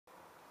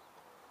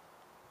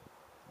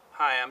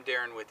Hi, I'm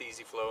Darren with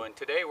EZ-FLO, and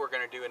today we're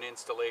going to do an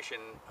installation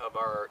of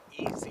our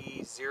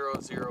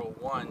EZ-001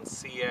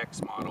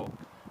 CX model,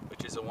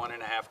 which is a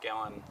 1.5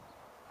 gallon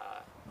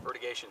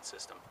fertigation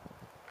system.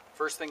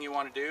 First thing you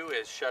want to do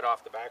is shut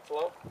off the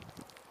backflow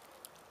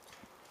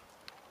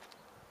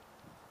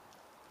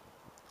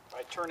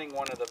by turning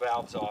one of the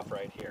valves off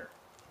right here.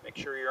 Make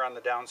sure you're on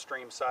the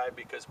downstream side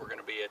because we're going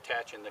to be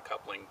attaching the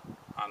coupling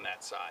on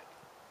that side.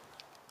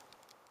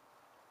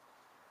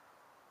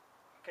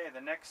 Okay,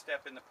 the next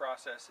step in the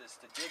process is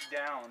to dig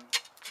down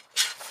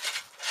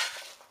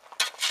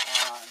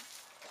on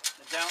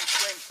the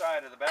downstream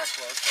side of the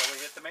backflow so we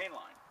hit the main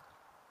line.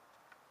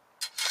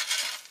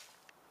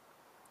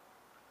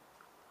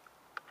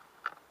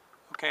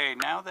 Okay,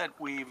 now that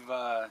we've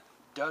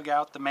dug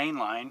out the main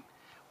line,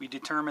 we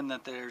determined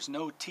that there's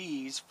no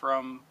T's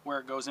from where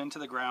it goes into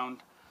the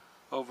ground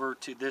over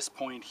to this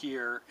point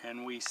here,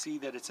 and we see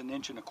that it's 1.25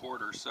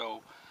 inches.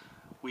 So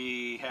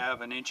we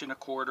have 1.25 inch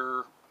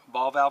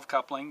ball valve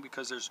coupling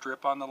because there's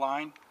drip on the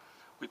line.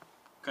 We're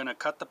going to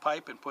cut the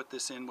pipe and put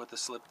this in with a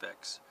slip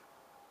fix.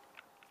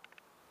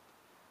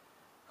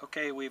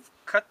 Okay, we've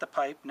cut the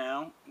pipe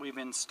now. We've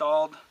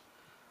installed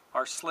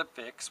our slip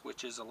fix,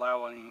 which is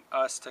allowing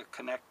us to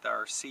connect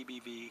our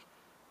CBV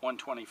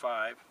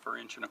 125 for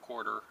 1.25 inch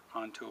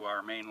onto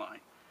our main line.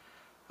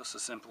 This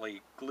will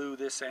simply glue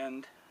this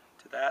end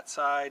to that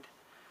side,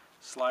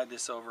 slide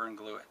this over and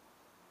glue it.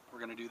 We're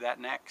going to do that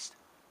next.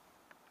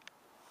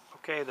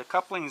 Okay, the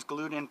coupling's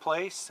glued in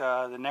place.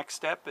 The next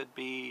step would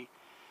be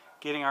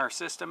getting our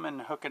system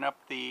and hooking up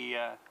the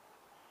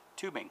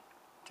tubing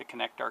to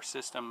connect our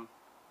system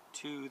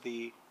to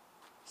the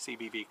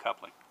CBV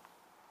coupling.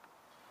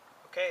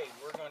 Okay,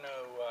 we're going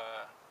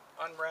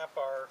to unwrap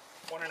our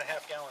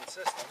 1.5 gallon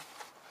system.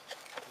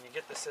 When you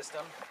get the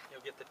system,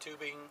 you'll get the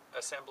tubing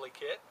assembly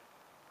kit,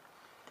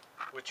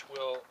 which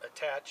will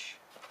attach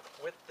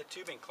with the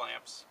tubing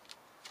clamps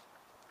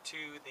to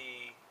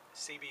the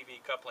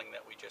CBV coupling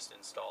that we just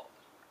installed.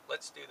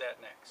 Let's do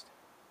that next.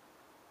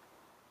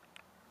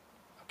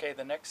 Okay,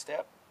 the next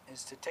step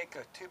is to take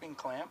a tubing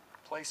clamp,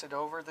 place it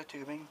over the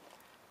tubing,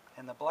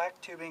 and the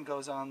black tubing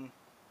goes on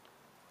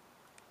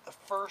the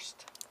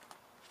first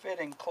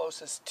fitting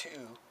closest to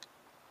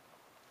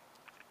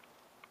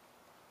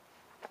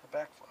the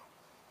backflow.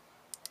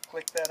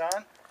 Click that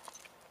on,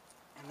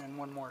 and then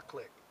one more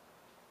click.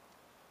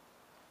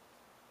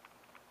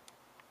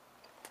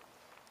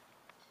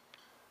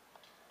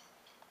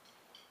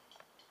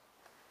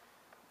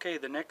 Okay,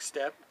 the next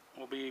step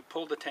will be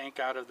pull the tank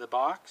out of the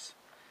box,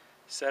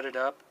 set it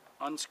up,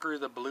 unscrew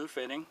the blue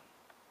fitting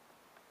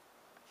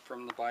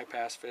from the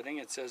bypass fitting.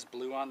 It says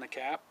blue on the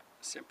cap.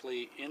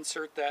 Simply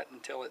insert that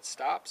until it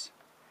stops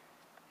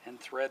and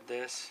thread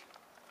this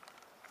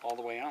all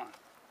the way on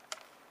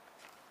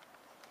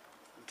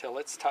until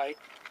it's tight.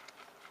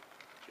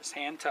 Just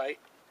hand tight.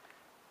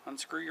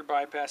 Unscrew your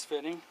bypass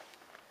fitting.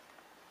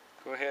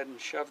 Go ahead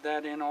and shove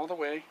that in all the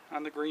way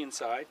on the green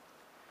side.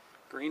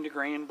 Green to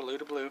green, blue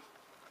to blue.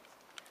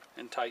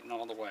 And tighten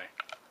all the way.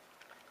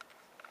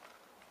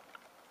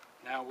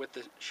 Now with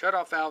the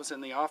shutoff valves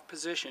in the off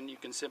position, you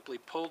can simply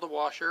pull the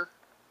washer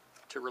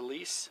to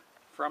release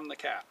from the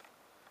cap.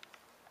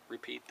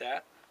 Repeat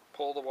that.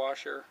 Pull the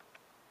washer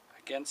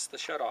against the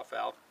shutoff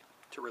valve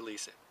to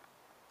release it.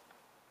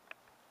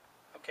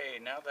 Okay,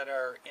 now that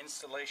our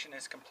installation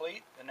is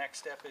complete, the next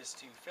step is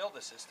to fill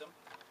the system.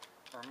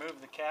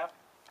 Remove the cap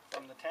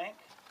from the tank.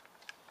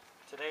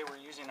 Today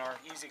we're using our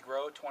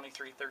EZ-FLO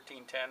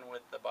 231310 with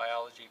the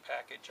biology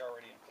package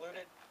already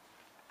included.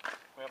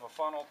 We have a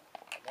funnel,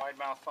 a wide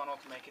mouth funnel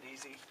to make it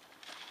easy.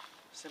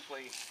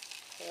 Simply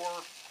pour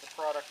the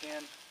product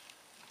in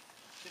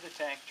to the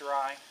tank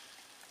dry.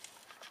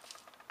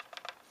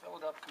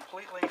 Fill it up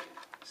completely.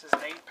 This is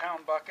an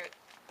 8-pound bucket,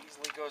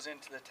 easily goes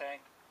into the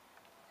tank.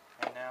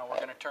 And now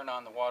we're going to turn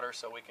on the water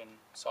so we can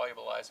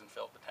solubilize and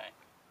fill the tank.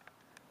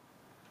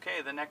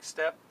 Okay, the next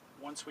step,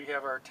 once we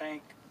have our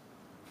tank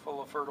full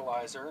of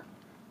fertilizer,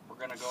 we're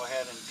going to go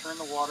ahead and turn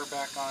the water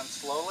back on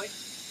slowly.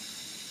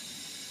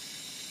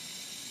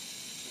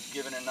 We've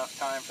given enough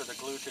time for the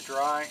glue to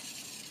dry.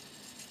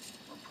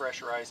 We're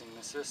pressurizing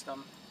the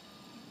system.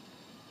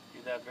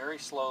 Do that very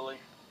slowly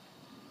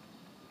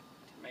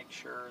to make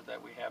sure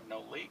that we have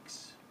no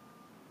leaks.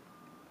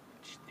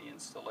 The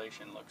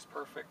installation looks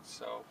perfect,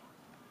 so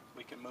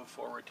we can move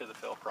forward to the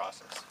fill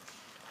process.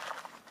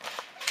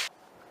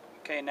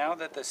 Okay, now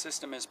that the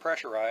system is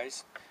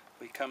pressurized,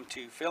 we come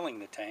to filling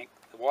the tank.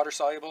 The water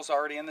soluble is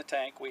already in the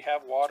tank. We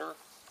have water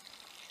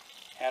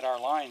at our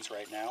lines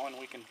right now, and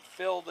we can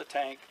fill the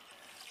tank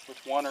with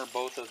one or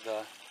both of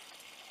the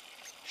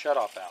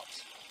shutoff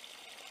valves.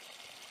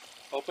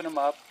 Open them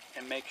up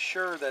and make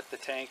sure that the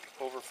tank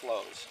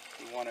overflows.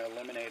 You want to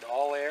eliminate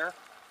all air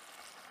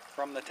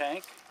from the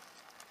tank.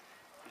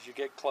 As you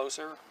get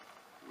closer,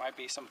 there might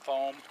be some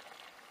foam,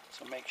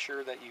 so make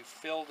sure that you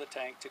fill the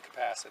tank to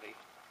capacity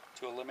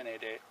to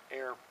eliminate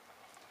air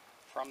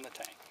from the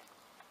tank.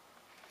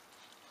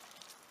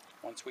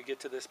 Once we get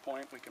to this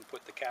point, we can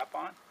put the cap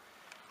on.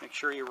 Make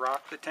sure you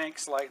rock the tank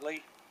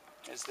slightly,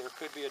 as there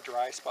could be a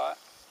dry spot.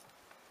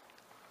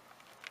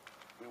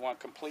 We want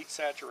complete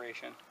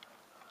saturation.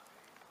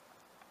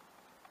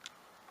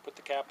 Put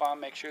the cap on,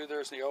 make sure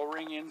there's the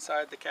O-ring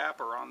inside the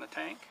cap or on the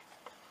tank.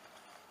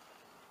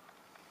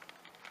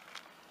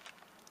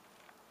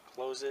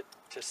 Close it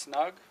to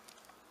snug.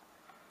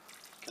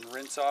 You can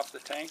rinse off the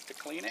tank to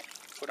clean it.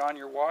 Put on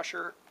your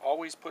washer.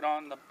 Always put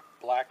on the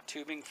black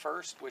tubing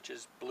first, which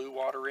is blue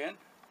water in.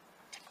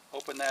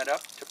 Open that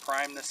up to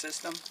prime the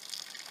system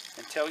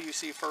until you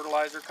see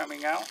fertilizer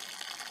coming out.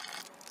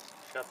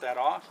 Shut that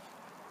off.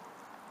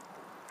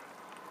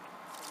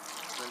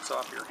 Rinse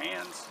off your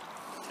hands,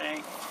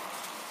 tank.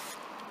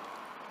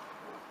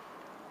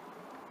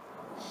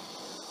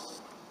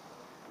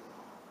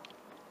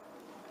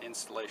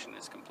 Installation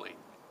is complete.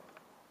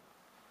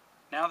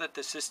 Now that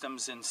the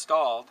system's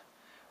installed,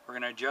 we're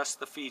going to adjust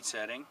the feed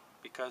setting.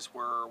 Because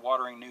we're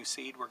watering new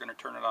seed, we're going to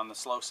turn it on the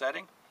slow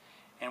setting.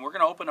 And we're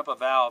going to open up a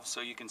valve so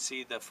you can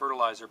see the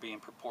fertilizer being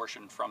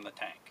proportioned from the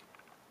tank.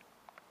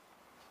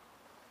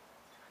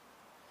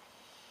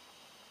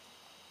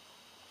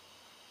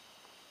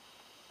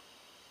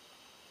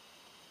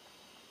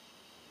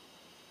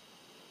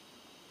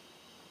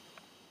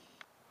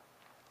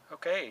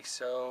 Okay,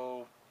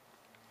 so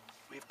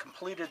we've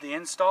completed the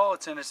install.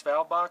 It's in its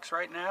valve box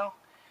right now,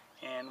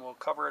 and we'll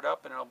cover it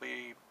up and it'll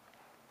be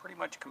pretty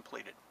much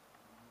completed.